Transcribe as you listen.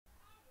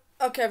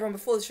Okay, everyone,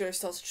 before this video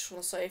starts, I just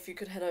want to say if you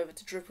could head over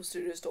to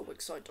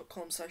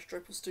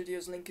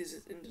driplestudios.wixsite.com/driplestudios, link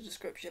is in the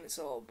description. It's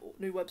our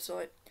new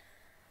website.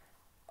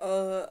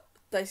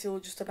 Basically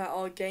just about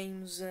our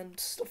games and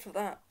stuff like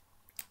that.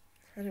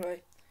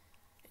 Anyway,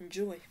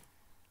 enjoy.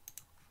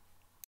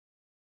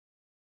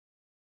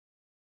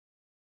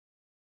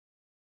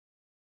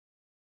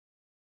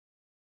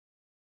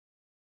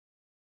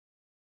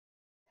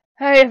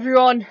 Hey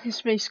everyone,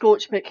 it's me,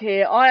 Scorchpick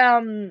here.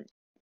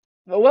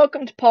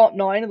 Welcome to part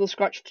 9 of the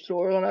Scratch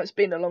tutorial. I know it's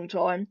been a long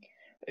time.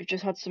 We've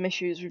just had some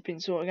issues we've been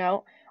sorting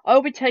out.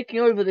 I'll be taking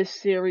over this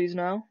series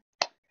now.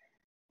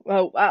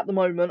 Well, at the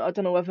moment, I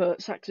don't know whether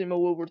Saxima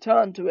will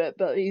return to it,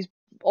 but he's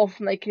off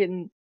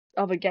making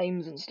other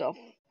games and stuff.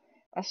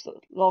 That's the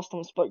last time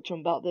I spoke to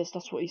him about this,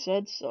 that's what he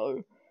said,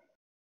 so...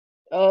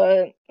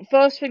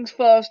 first things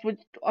first,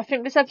 I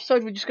think this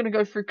episode we're just going to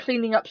go through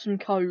cleaning up some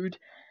code,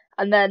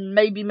 and then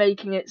maybe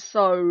making it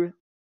so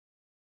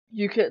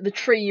the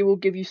tree will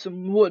give you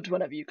some wood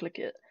whenever you click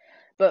it.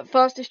 But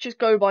first, let's just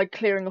go by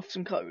clearing off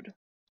some code.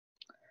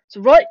 So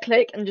right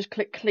click and just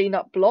click clean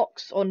up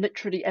blocks on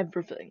literally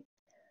everything.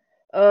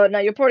 Now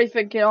you're probably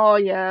thinking, oh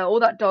yeah,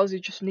 all that does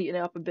is just neaten it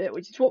up a bit,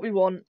 which is what we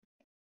want.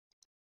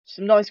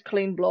 Some nice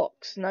clean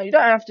blocks. Now you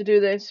don't have to do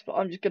this, but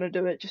I'm just going to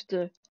do it just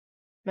to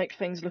make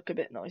things look a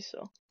bit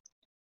nicer.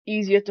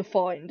 Easier to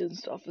find and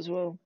stuff as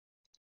well.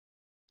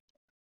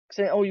 Because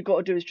then all you've got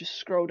to do is just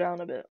scroll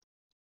down a bit.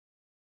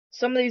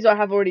 Some of these I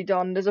have already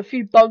done. There's a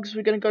few bugs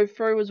we're going to go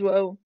through as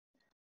well.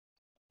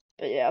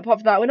 But yeah, apart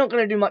from that, we're not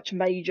going to do much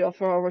major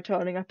for our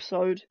returning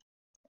episode.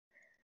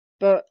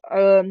 But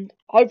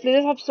hopefully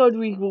this episode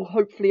we will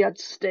hopefully add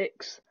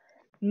sticks.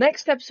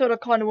 Next episode I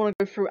kind of want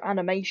to go through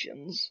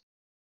animations.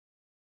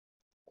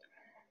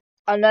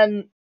 And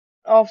then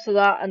after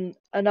that and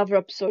another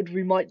episode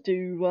we might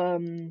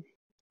do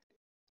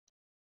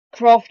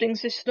crafting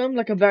system,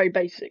 like a very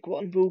basic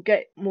one. We'll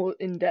get more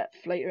in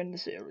depth later in the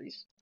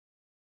series.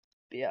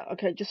 But yeah,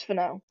 okay, just for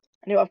now.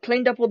 Anyway, I've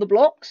cleaned up all the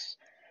blocks.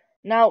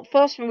 Now,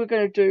 first thing we're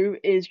going to do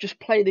is just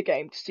play the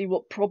game to see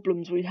what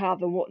problems we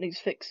have and what needs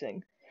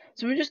fixing.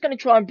 So we're just going to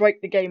try and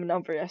break the game in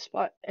every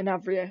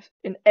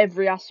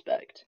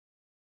aspect.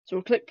 So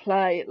we'll click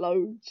play, it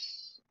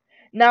loads.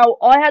 Now,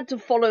 I had to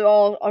follow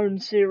our own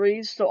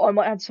series, so I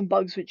might have some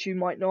bugs which you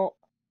might not.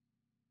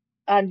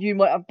 And you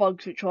might have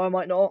bugs which I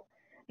might not.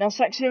 Now,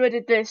 Saxima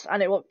did this,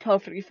 and it worked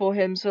perfectly for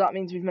him, so that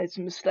means we've made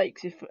some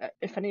mistakes if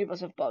any of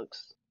us have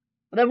bugs.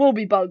 But there will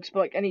be bugs, but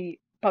like any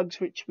bugs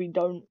which we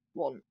don't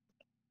want.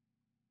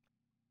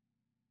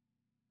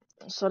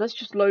 So let's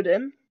just load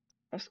in.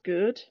 That's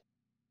good.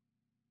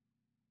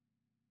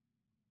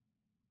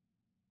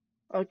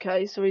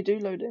 Okay, so we do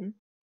load in.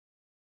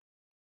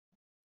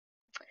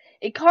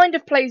 It kind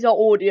of plays our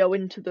audio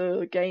into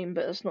the game,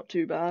 but that's not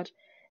too bad.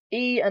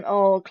 E and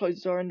R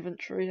closes our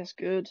inventory, that's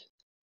good.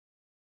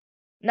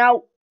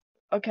 Now,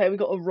 okay, we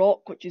got a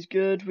rock, which is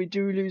good. We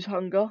do lose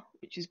hunger,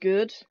 which is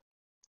good.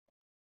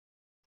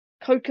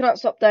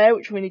 Coconuts up there,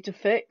 which we need to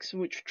fix,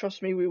 which,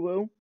 trust me, we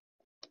will.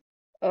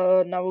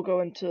 Now we'll go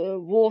into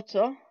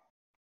water,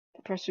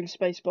 pressing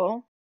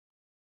spacebar.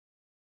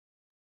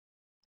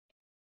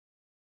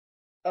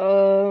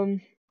 Okay,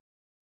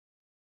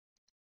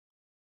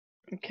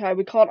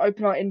 we can't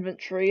open our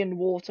inventory in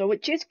water,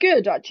 which is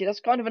good, actually. That's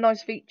kind of a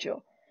nice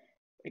feature.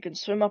 We can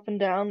swim up and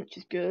down, which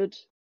is good.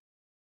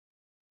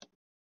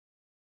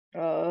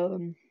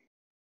 Go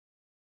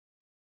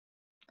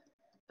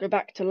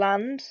back to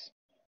land.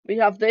 We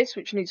have this,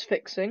 which needs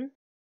fixing.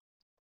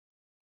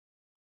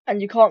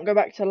 And you can't go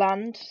back to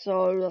land,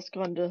 so that's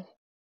kind of...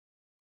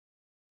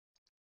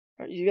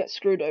 You get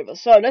screwed over.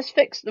 So, let's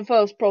fix the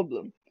first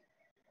problem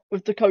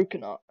with the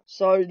coconut.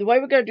 So, the way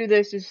we're going to do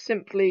this is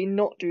simply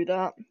not do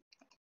that.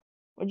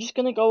 We're just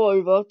going to go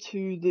over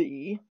to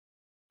the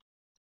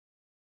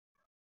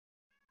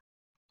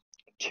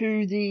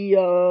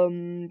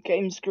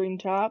game screen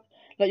tab,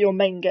 like your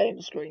main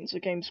game screen, so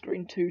game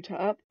screen 2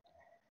 tab.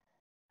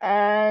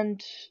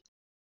 And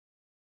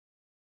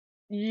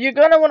you're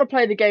going to want to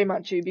play the game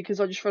actually,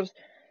 because I just realized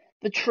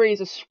the tree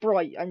is a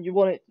sprite and you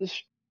want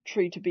this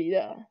tree to be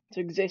there, to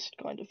exist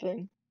kind of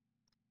thing.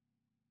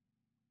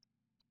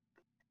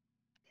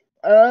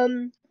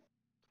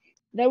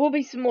 There will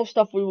be some more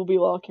stuff we will be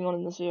working on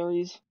in the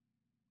series,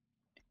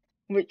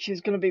 which is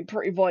going to be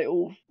pretty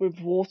vital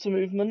with water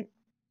movement.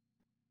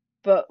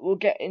 But we'll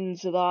get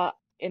into that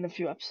in a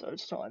few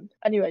episodes' time.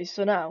 Anyway,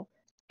 so now,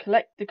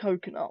 collect the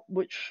coconut,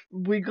 which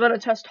we're going to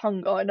test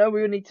hunger. I know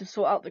we will need to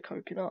sort out the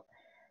coconut,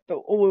 but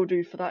all we'll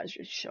do for that is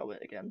just show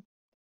it again.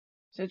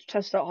 So to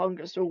test out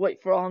hunger, so we'll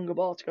wait for our hunger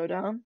bar to go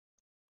down.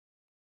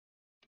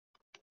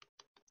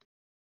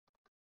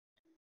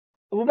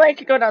 We'll make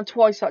it go down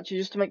twice actually,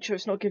 just to make sure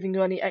it's not giving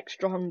you any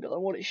extra hunger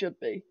than what it should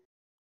be.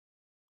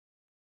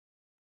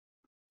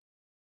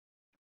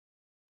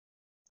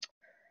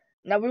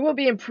 Now, we will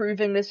be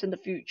improving this in the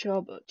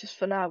future, but just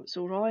for now, it's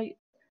alright.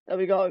 There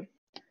we go.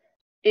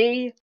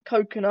 E,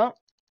 coconut.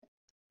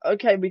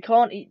 Okay, we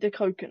can't eat the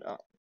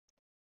coconut.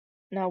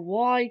 Now,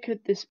 why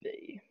could this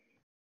be?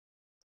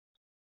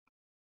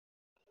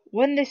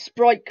 when this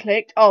sprite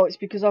clicked, oh, it's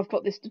because I've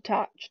got this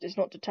detached. It's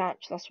not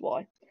detached, that's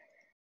why.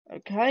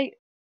 Okay,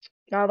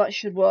 now that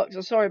should work,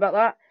 so sorry about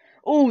that.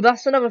 Oh,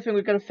 that's another thing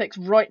we're going to fix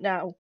right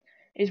now.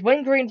 Is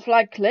when green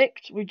flag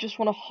clicked, we just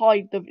want to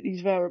hide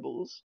these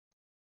variables.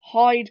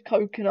 Hide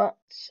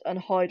coconuts and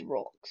hide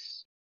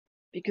rocks.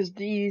 Because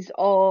these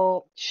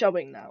are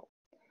showing now.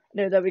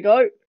 No, there we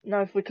go.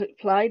 Now if we click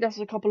play, that's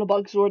a couple of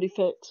bugs already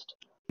fixed.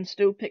 And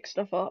still pick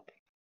stuff up.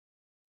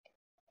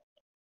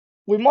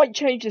 We might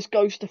change this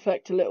ghost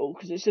effect a little,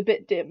 because it's a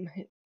bit dim.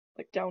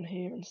 Like down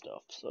here and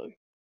stuff, so.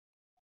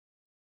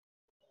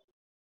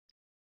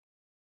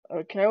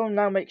 Okay, we'll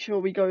now make sure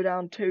we go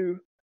down to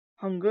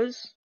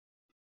hungers.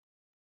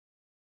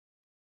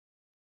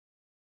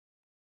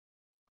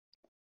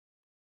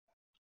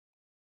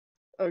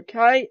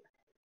 Okay.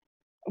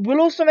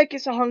 We'll also make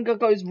it so hunger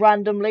goes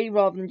randomly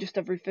rather than just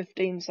every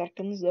 15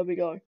 seconds. There we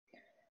go.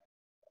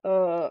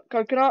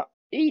 Coconut,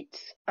 eat,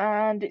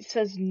 and it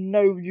says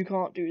no, you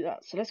can't do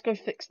that. So let's go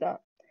fix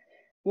that.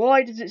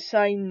 Why does it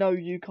say no,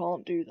 you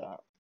can't do that?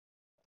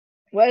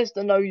 Where's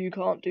the no, you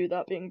can't do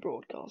that being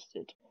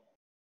broadcasted?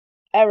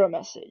 Error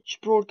message.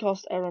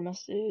 Broadcast error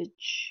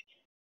message.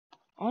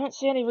 I don't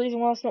see any reason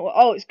why it's not.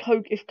 Oh, it's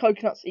if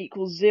coconuts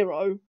equals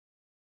 0.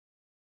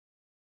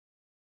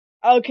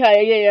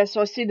 Okay, yeah,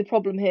 so I see the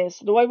problem here.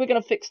 So the way we're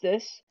going to fix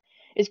this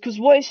is because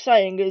what it's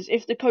saying is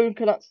if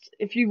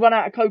you run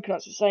out of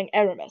coconuts, it's saying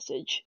error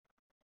message.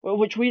 Well,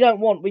 which we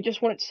don't want. We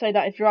just want it to say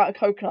that if you're out of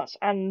coconuts.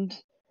 And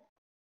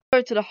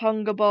go to the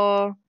hunger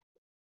bar.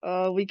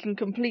 We can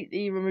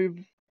completely remove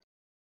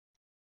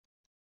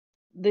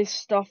this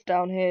stuff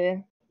down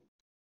here.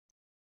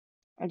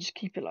 And just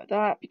keep it like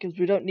that because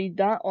we don't need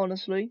that,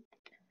 honestly.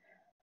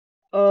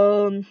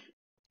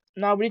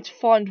 Now we need to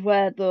find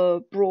where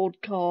the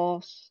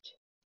broadcast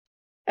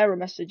error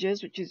message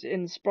is, which is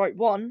in sprite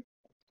 1,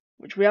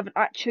 which we haven't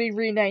actually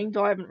renamed.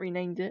 I haven't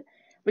renamed it.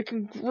 We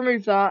can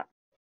remove that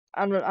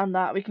and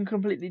that. We can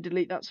completely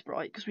delete that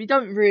sprite because we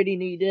don't really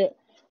need it.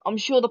 I'm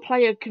sure the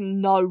player can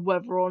know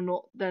whether or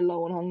not they're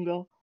low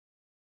on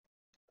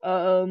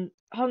hunger.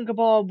 Hunger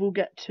bar we'll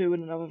get to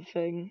in another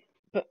thing.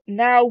 But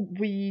now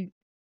we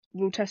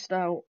will test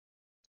out.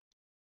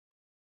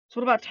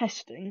 So what about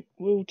testing?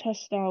 We'll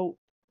test out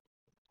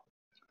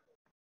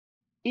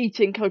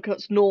eating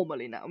coconuts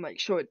normally now. Make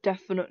sure it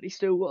definitely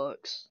still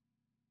works.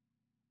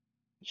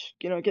 Just,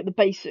 get the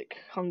basic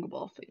hunger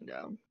bar thing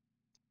down.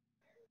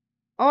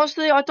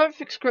 Honestly, I don't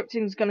think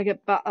scripting is going to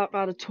get that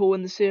bad at all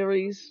in the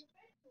series.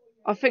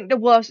 I think the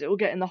worst it will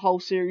get in the whole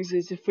series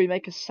is if we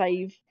make a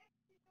save.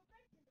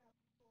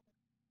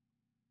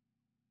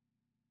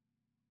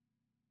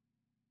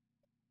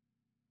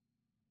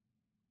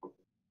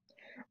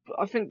 But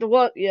I think the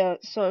worst, yeah,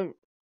 so.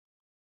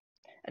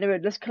 Anyway,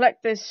 let's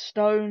collect this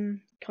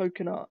stone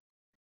coconut.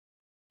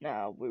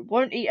 Now, we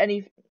won't eat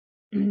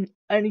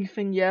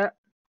anything yet.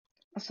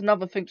 That's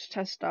another thing to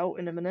test out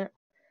in a minute.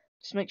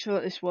 Just make sure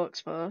that this works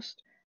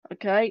first.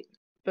 Okay,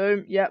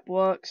 boom, yep,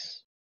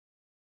 works.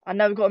 And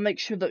now we've got to make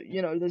sure that,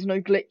 there's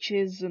no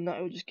glitches and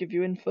that will just give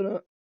you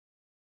infinite.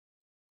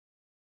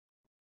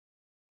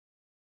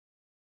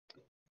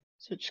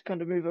 So just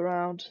kind of move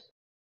around.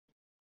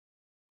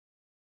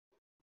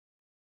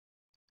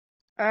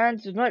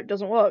 And no, it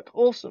doesn't work.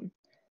 Awesome.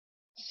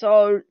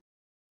 So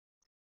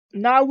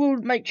now we'll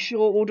make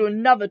sure we'll do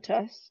another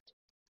test.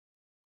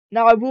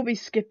 Now I will be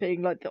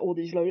skipping like all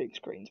these loading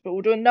screens, but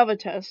we'll do another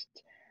test.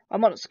 I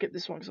might not skip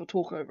this one because I'll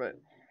talk over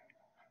it.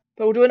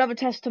 But we'll do another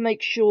test to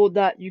make sure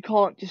that you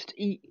can't just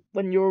eat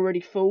when you're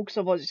already full, because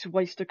otherwise it's a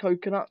waste of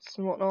coconuts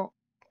and whatnot.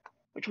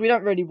 Which we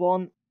don't really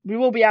want. We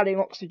will be adding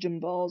oxygen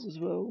bars as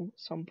well at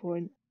some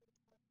point.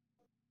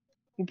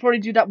 We'll probably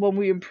do that when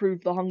we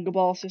improve the hunger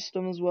bar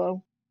system as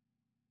well.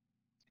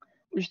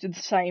 We just did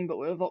the same but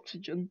with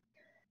oxygen.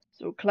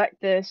 So we'll collect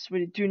this.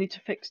 We do need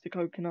to fix the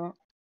coconut.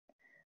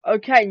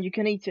 Okay, and you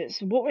can eat it.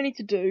 So what we need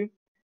to do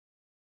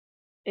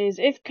is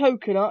if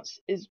coconuts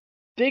is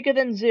bigger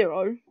than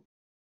 0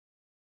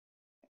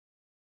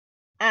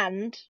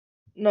 and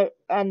then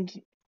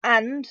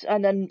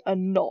a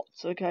not,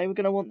 okay, we're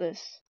gonna want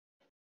this.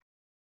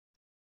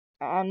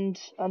 And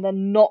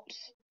then not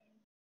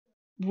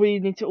we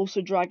need to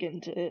also drag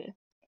into here.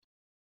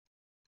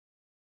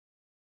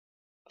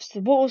 So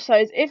what we'll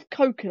say is if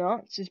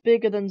coconuts is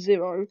bigger than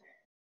 0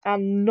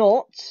 and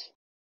not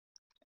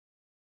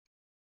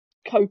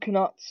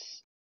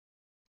coconuts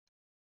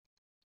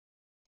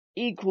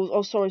equals,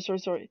 oh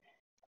sorry,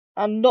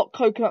 and not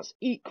coconuts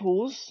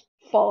equals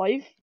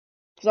 5,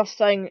 because that's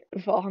saying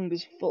if our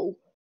hunger's full.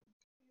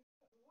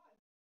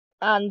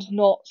 And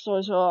not,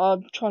 sorry,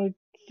 I'm trying to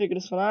figure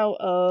this one out.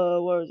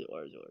 Where is it?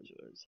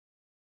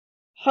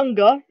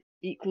 Hunger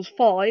equals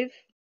 5.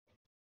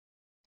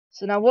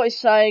 So now what it's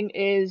saying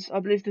is, I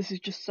believe this is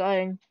just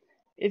saying,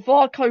 if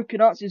our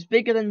coconuts is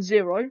bigger than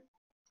 0,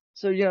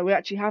 so, we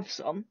actually have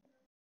some,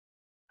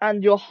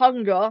 and your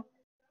hunger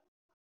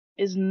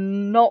is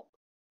not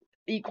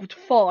equal to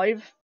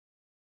 5,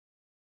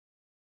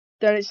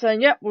 then it's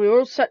saying, yep, we're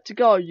all set to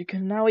go. You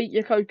can now eat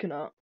your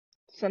coconut.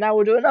 So now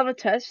we'll do another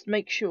test,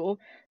 make sure.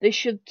 This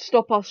should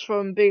stop us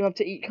from being able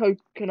to eat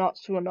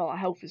coconuts when our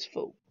health is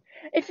full.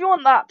 If you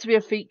want that to be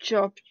a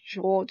feature,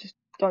 sure, just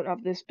don't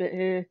have this bit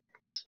here.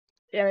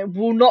 Yeah, it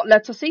will not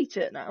let us eat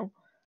it now.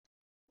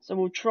 So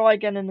we'll try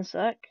again in a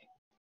sec.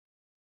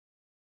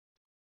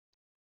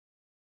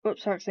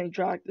 Oops, I accidentally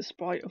dragged the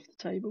sprite off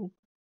the table.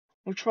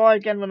 We'll try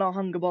again when our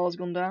hunger bar's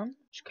gone down.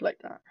 Just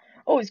collect that.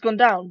 Oh, it's gone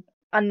down.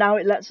 And now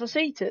it lets us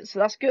eat it. So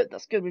that's good.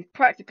 That's good. We've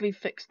practically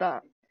fixed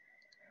that.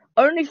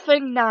 Only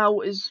thing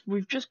now is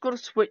we've just got to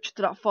switch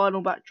to that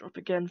final backdrop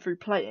again through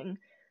playing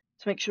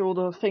to make sure all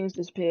the things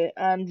disappear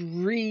and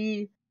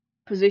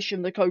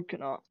reposition the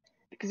coconut.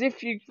 Because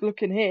if you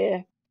look in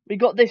here, we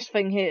got this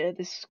thing here,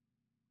 this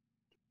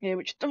here,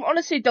 which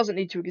honestly doesn't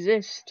need to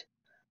exist.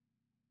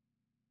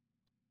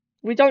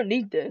 We don't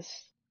need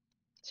this.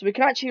 So we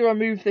can actually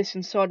remove this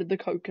inside of the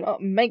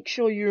coconut. Make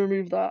sure you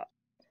remove that.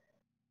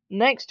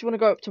 Next, you want to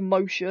go up to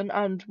motion,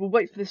 and we'll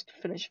wait for this to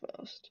finish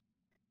first.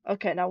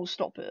 Okay, now we'll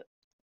stop it.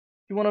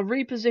 You want to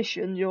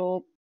reposition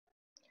your...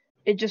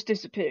 It just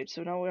disappeared,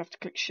 so now we have to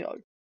click show.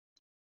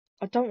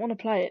 I don't want to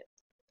play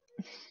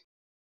it.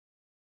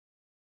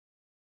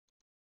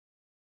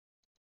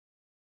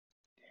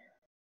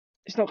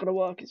 It's not going to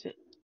work, is it?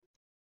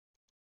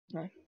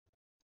 No.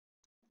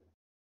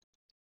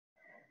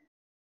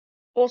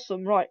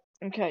 Awesome, right.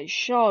 Okay,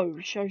 show.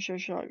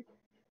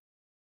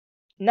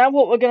 Now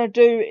what we're going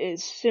to do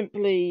is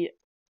simply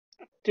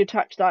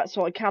detach that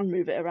so I can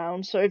move it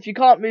around. So if you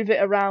can't move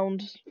it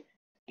around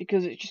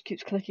because it just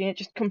keeps clicking, it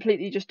just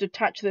completely just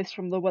detach this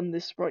from the when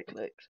this sprite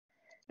clicks.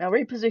 Now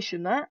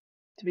reposition that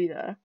to be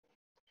there,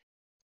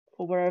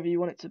 or wherever you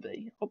want it to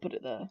be. I'll put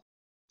it there.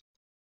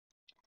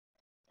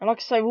 And like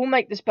I say, we'll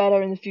make this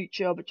better in the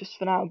future, but just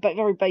for now,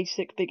 very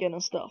basic beginner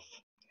stuff.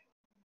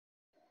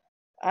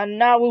 And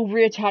now we'll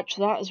reattach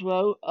that as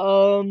well.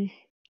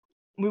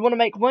 We want to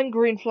make when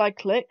green flag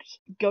clicked,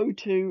 go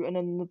to, and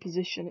then the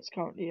position it's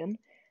currently in.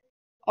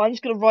 I'm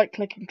just going to right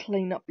click and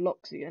clean up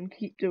blocks again.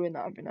 Keep doing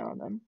that every now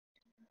and then.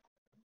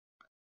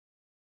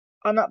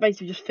 And that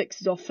basically just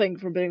fixes our thing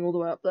from being all the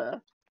way up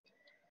there.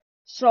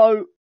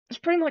 So, that's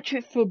pretty much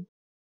it for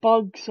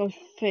bugs, I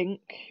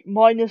think.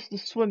 Minus the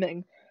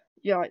swimming.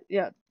 Yeah.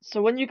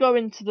 So when you go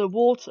into the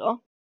water,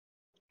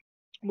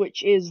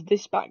 which is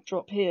this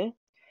backdrop here,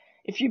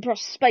 if you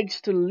press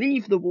space to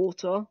leave the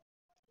water,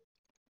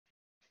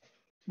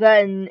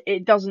 then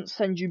it doesn't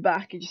send you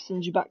back, it just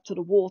sends you back to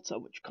the water,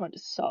 which kind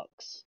of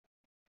sucks.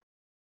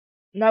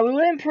 Now, we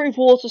will improve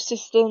water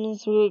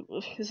systems,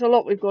 there's a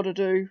lot we've got to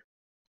do.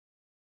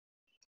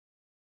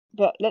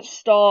 But let's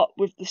start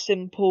with the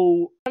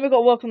simple. And we've got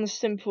to work on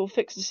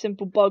fix the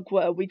simple bug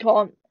where we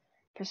can't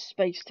press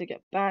space to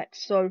get back.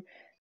 So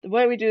the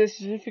way we do this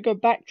is if we go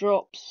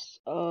backdrops,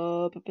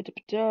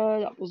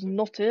 that was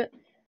not it.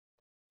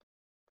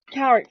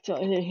 Character,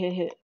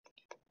 here.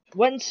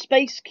 When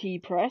space key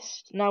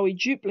pressed, now we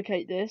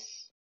duplicate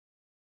this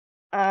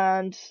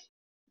and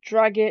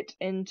drag it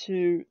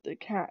into the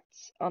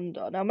cat's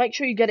under. Now make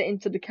sure you get it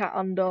into the cat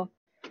under.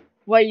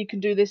 Way you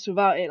can do this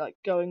without it like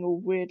going all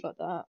weird like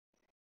that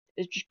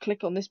is just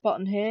click on this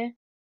button here,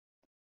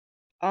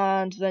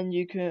 and then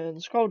you can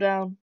scroll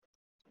down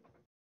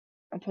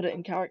and put it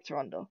in character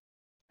under,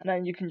 and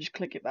then you can just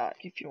click it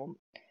back if you want.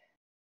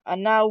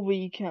 And now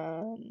we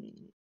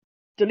can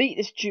delete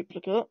this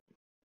duplicate.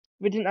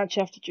 We didn't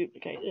actually have to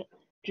duplicate it,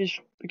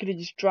 we could have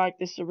just dragged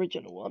this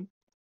original one.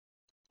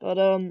 But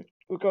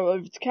we'll go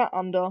over to cat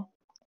under.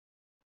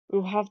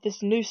 We'll have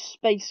this new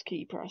space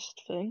key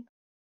pressed thing.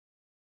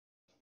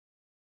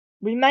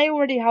 We may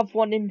already have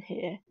one in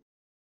here.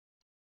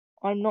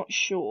 I'm not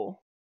sure.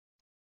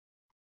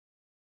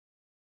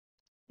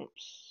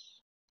 Oops.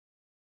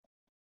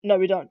 No,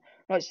 we don't.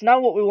 Right, so now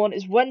what we want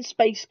is when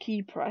space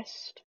key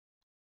pressed.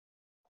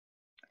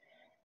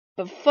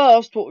 But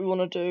first, what we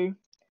want to do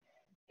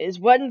is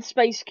when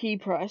space key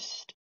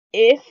pressed,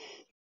 if,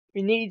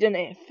 we need an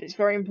if, it's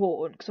very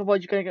important, because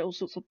otherwise you're going to get all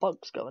sorts of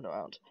bugs going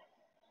around.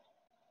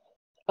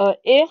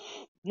 If,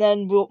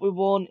 then what we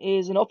want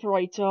is an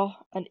operator,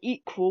 an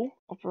equal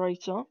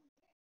operator,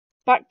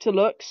 back to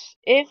looks,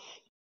 if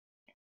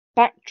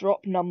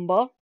backdrop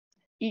number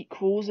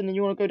equals, and then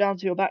you want to go down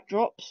to your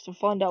backdrops to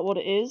find out what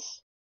it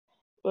is,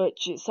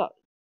 which is that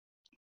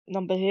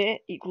number here,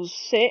 equals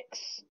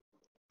 6,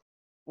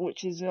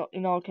 which is,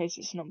 in our case,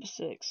 it's number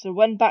 6. So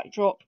when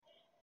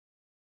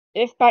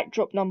if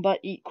backdrop number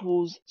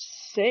equals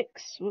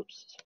 6,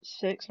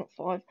 6, not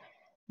 5,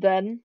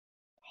 then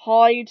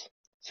hide,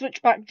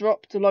 switch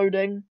backdrop to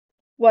loading,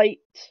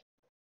 wait,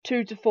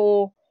 2 to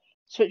 4,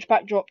 switch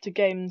backdrop to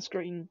game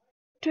screen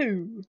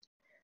 2.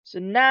 So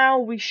now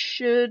we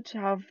should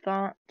have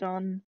that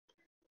done.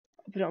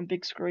 I'll put it on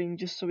big screen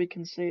just so we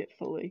can see it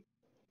fully.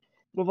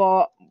 With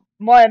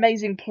my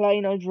amazing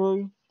plane I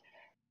drew.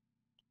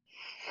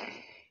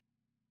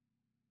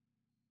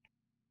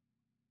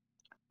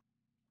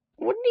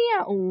 What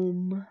the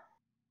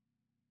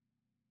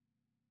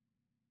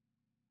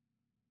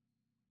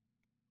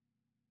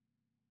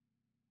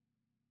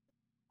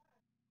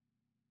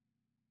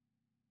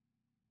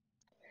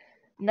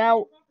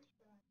Now,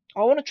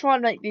 I want to try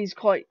and make these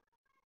quite,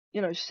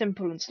 you know,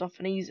 simple and stuff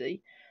and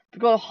easy.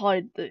 We've got to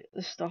hide the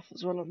stuff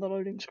as well on the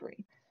loading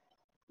screen.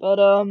 But,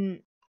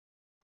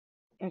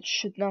 it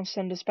should now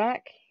send us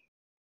back.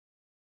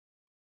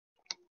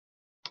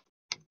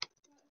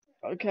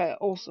 Okay,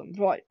 awesome.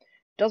 Right.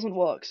 Doesn't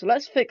work, so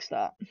let's fix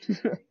that.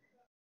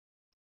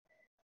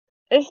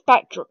 If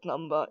backdrop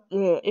number.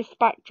 Yeah, if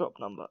backdrop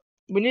number.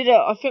 We need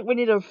I think we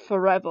need a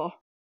forever.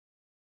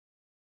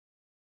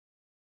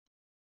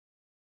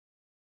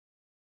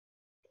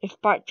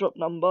 If backdrop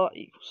number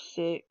equals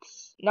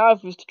 6. Now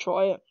if we was to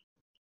try it.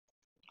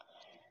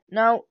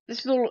 Now,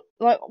 this is all,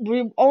 like, I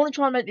want to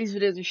try and make these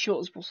videos as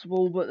short as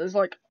possible, but there's,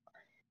 like,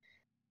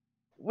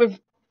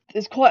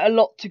 there's quite a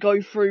lot to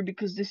go through,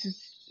 because this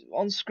is,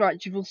 on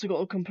Scratch, you've also got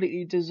to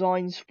completely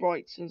design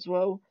sprites as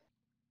well.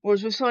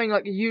 Whereas with something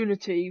like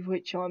Unity,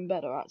 which I'm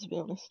better at, to be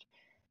honest,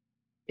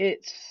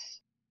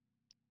 it's,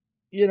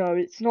 you know,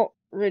 it's not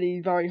really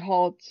very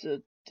hard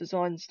to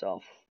design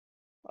stuff,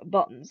 like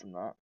buttons and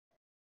that.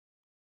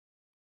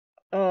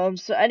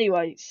 So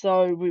anyway,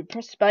 so we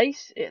press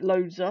space, it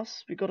loads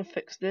us. We've got to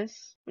fix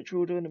this, which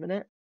we'll do in a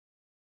minute.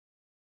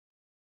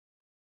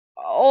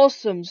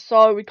 Awesome,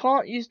 so we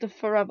can't use the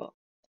forever.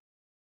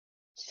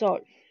 So,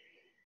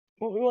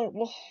 what we want,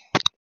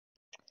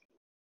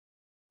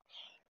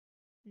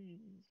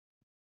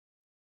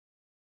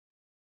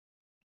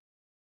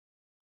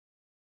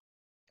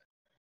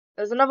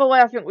 there's another way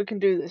I think we can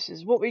do this,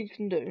 is what we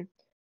can do.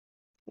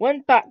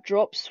 When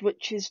backdrop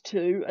switches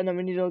to, and then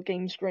we need our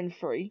game screen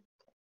 3.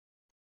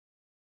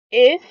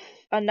 If,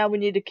 and now we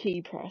need a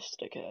key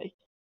pressed, okay.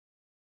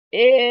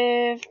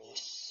 If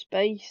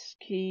space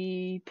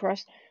key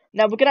pressed.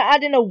 Now we're gonna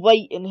add in a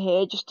wait in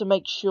here just to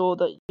make sure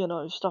that, you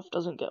know, stuff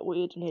doesn't get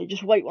weird in here.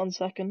 Just wait 1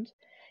 second.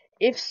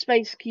 If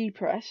space key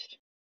pressed,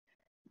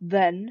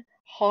 then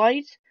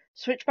hide,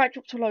 switch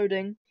backdrop to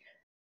loading,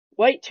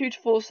 wait 2 to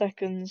 4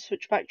 seconds,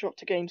 switch backdrop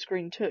to game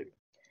screen 2.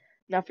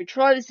 Now if we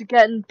try this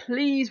again,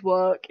 please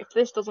work. If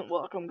this doesn't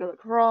work, I'm gonna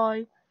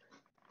cry.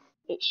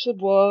 It should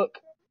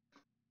work.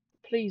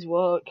 Please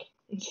work.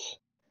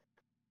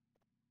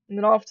 And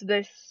then after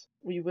this,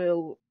 we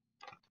will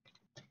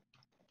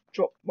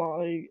drop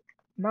my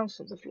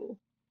mouse on the floor.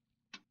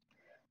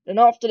 Then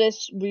after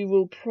this, we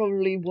will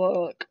probably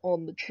work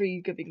on the tree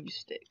giving you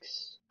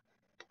sticks.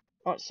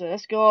 Alright, so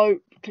let's go.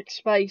 Click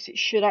space. It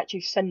should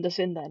actually send us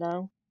in there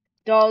now.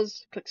 It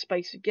does. Click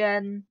space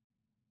again.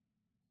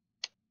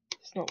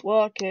 It's not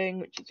working,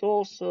 which is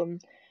awesome.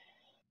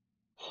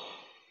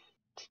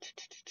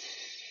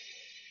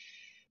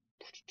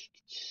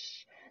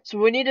 So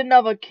we need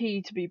another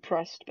key to be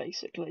pressed,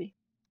 basically.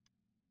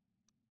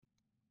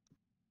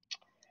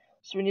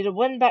 So we need a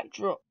when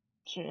backdrop.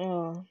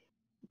 Yeah,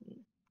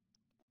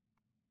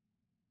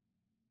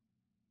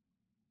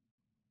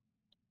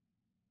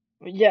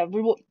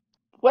 we want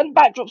when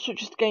backdrop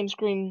switches to game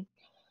screen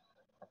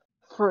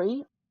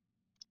 3.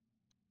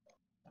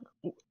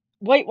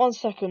 Wait 1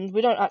 second.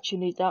 We don't actually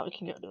need that. We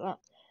can get rid of that.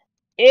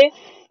 If,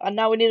 and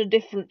now we need a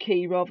different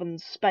key rather than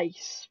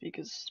space,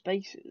 because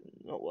space is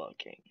not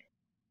working.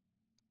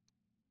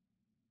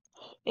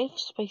 If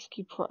space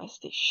key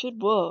pressed, it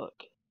should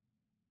work.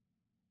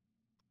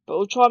 But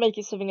we'll try and make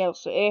it something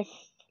else. So if,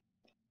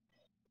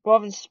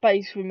 rather than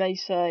space, we may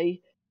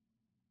say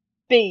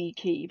B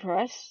key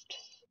pressed,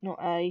 not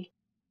A,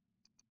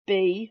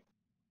 B.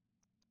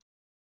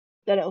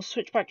 Then it'll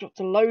switch back up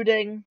to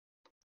loading,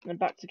 and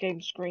back to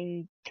game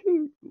screen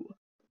 2.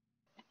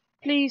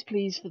 Please,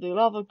 please, for the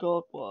love of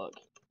God, work.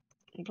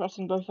 I'm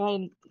pressing both A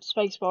and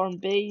spacebar and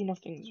B,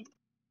 nothing's...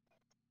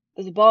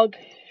 There's a bug.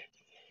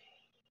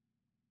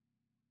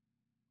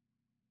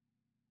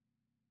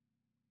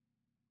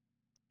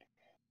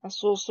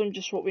 That's awesome,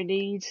 just what we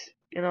need,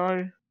 you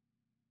know.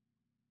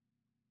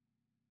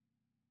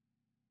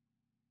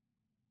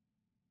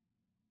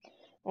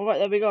 Alright,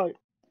 there we go.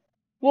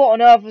 What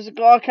on earth is it?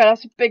 Okay,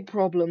 that's a big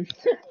problem.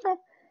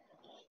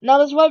 Now,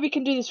 there's a way we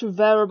can do this with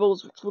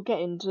variables, which we'll get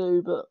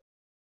into, but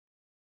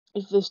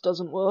if this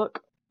doesn't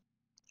work...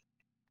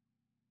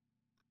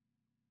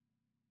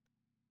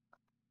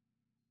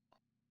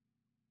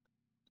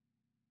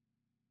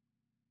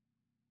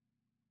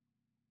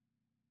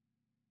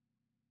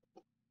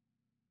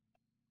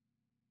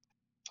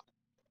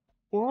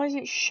 Why is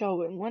it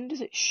showing? When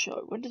does it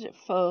show? When does it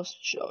first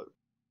show?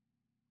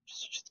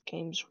 Just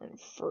game screen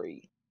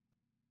 3.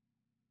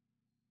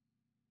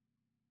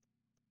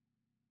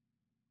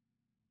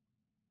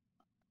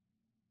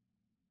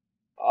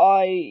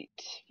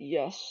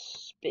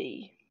 Yes,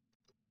 B.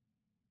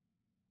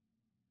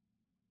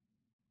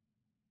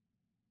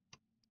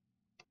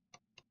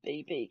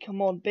 B,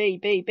 come on,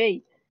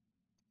 B.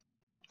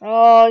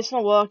 Oh, it's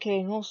not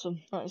working.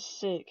 Awesome. That is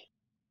sick.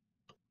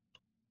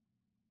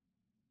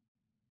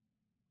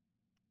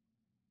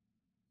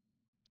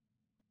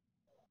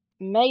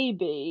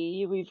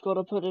 Maybe we've got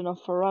to put in a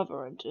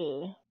forever into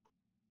here.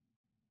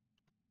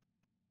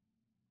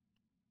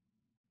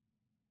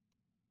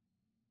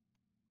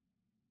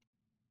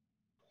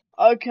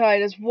 Okay,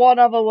 there's one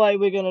other way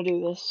we're gonna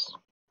do this.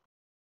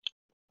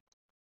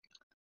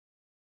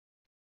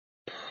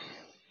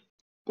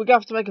 we're gonna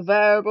have to make a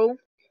variable,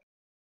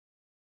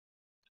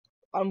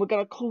 and we're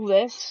gonna call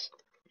this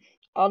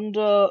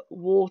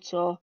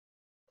underwater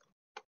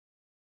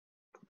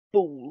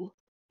ball.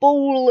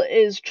 Ball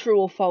is true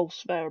or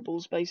false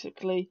variables,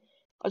 basically.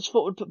 I just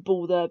thought we'd put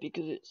ball there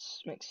because it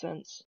makes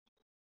sense.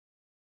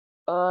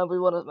 We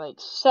want to make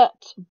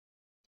set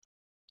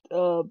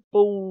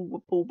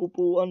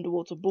ball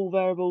underwater ball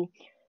variable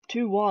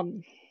to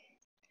 1.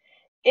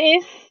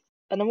 If,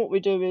 and then what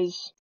we do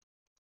is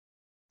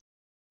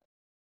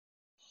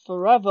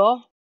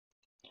forever,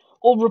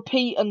 or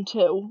repeat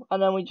until,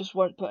 and then we just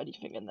won't put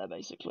anything in there,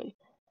 basically.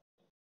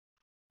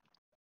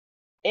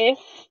 If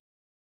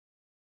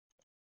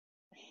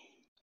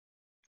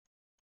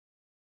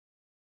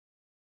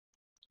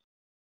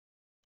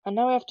and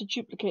now we have to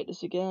duplicate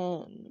this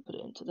again, put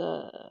it into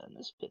there, and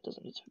this bit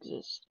doesn't need to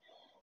exist.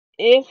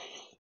 If,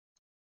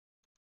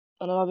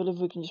 and then I believe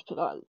we can just put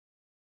that,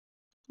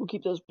 we'll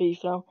keep those B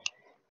for now.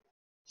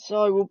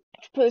 So we'll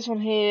put this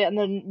on here, and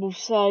then we'll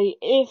say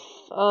if,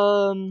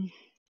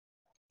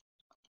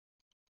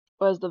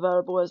 where's the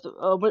variable,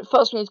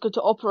 first we need to go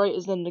to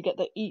operators, then to get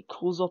the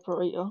equals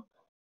operator.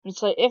 And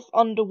say if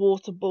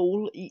underwater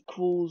ball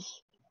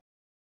equals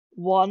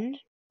 1,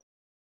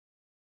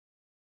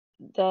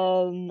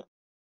 then,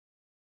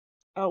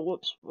 oh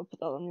whoops, we'll put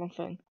that on the wrong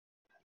thing.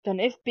 Then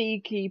if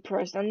B key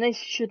pressed, and this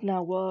should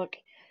now work.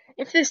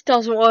 If this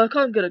doesn't work,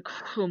 I'm gonna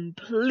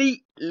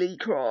completely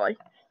cry.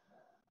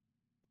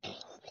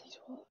 Please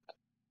work.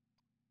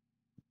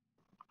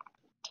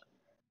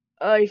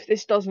 If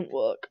this doesn't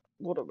work,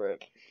 what a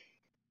rip.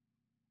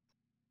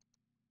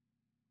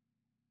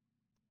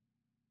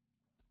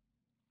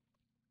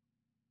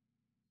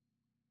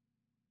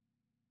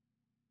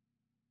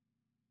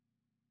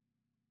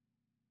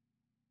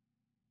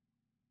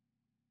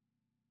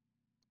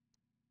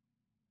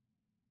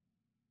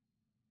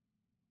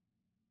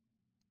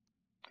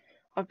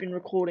 I've been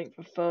recording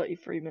for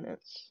 33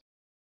 minutes.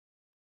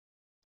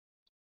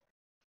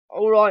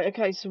 Alright,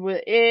 okay, so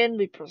we're in,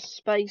 we press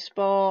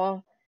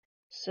spacebar,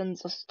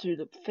 sends us to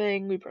the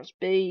thing, we press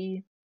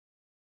B.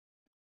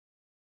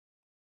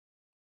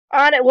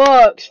 And it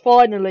works,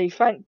 finally,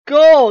 thank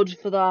God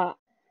for that.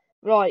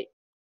 Right,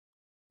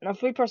 now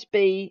if we press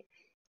B,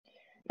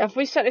 now if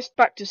we set this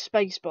back to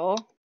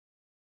spacebar,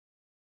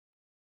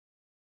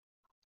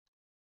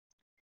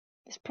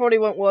 this probably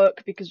won't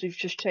work because we've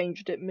just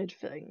changed it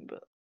mid-thing,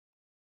 but...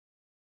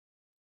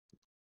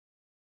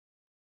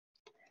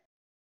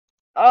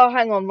 Oh,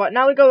 hang on, right,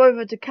 now we go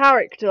over to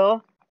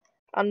character,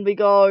 and we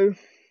go...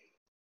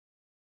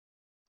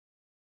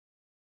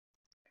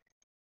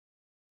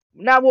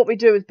 Now what we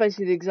do is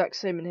basically the exact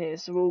same in here,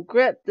 so we'll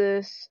grab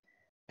this,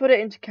 put it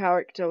into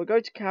character, we'll go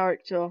to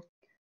character,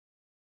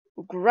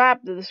 we'll grab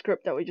the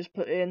script that we just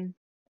put in,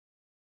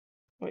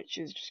 which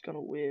is just kind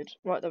of weird.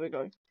 Right, there we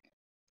go.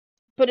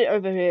 Put it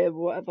over here,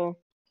 whatever.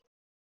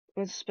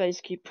 With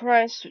space key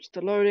press, switch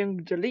to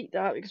loading, delete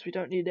that because we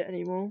don't need it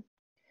anymore.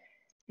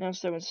 Now,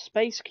 so when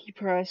space key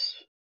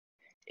press,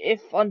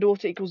 if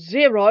underwater equals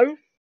 0,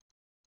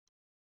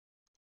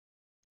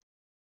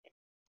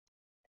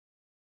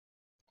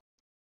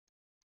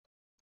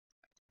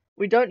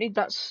 we don't need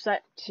that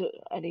set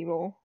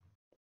anymore.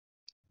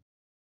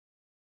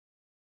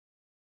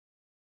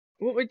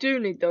 What we do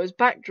need though is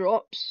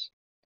backdrops.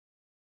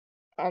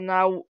 And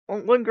now,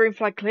 on one green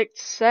flag clicked,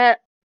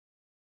 set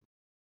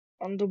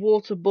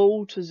underwater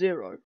ball to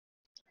 0.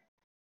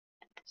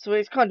 So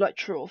it's kind of like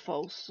true or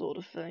false sort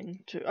of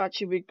thing.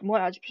 Actually, we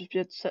might actually just be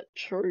able to set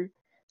true.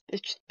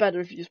 It's just better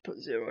if you just put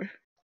 0.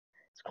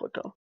 It's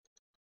quicker.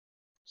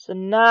 So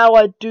now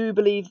I do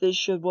believe this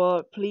should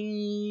work.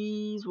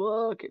 Please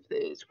work. If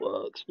this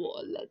works,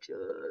 what a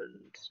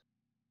legend.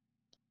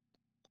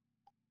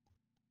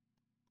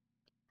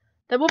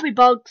 There will be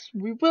bugs.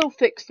 We will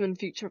fix them in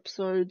future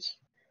episodes.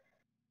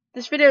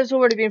 This video has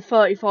already been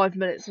 35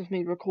 minutes of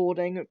me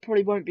recording. It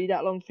probably won't be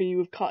that long for you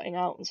with cutting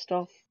out and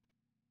stuff.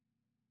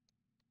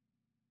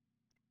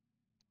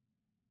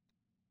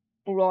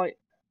 Alright.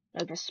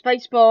 Now press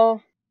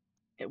spacebar.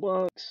 It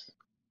works.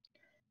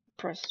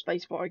 Press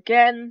spacebar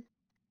again.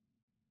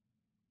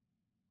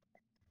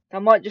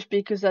 That might just be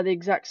because they're the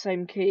exact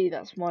same key.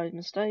 That's my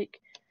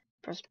mistake.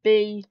 Press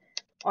B.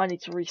 I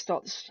need to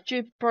restart the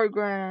stupid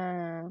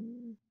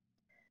program.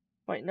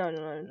 Wait, no,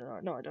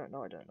 I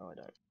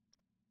don't.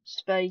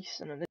 Space,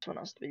 and then this one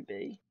has to be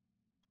B.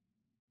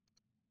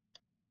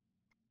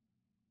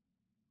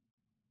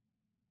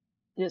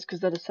 Yes, because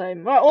they're the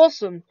same. Right,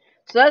 awesome.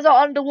 So there's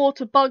our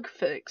underwater bug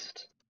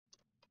fixed.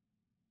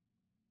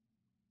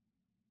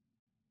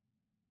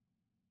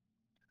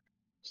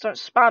 Just don't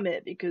spam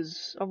it,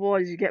 because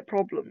otherwise you get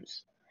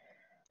problems.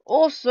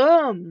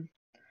 Awesome!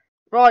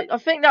 Right, I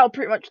think that'll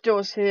pretty much do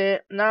us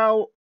here.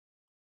 Now,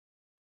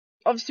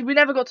 obviously we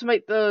never got to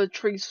make the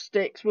tree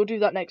sticks. We'll do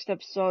that next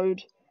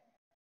episode.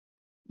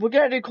 We're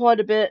going to do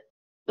quite a bit,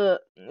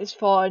 but it's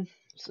fine.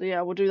 So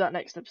yeah, we'll do that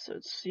next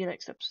episode. See you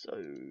next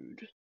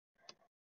episode.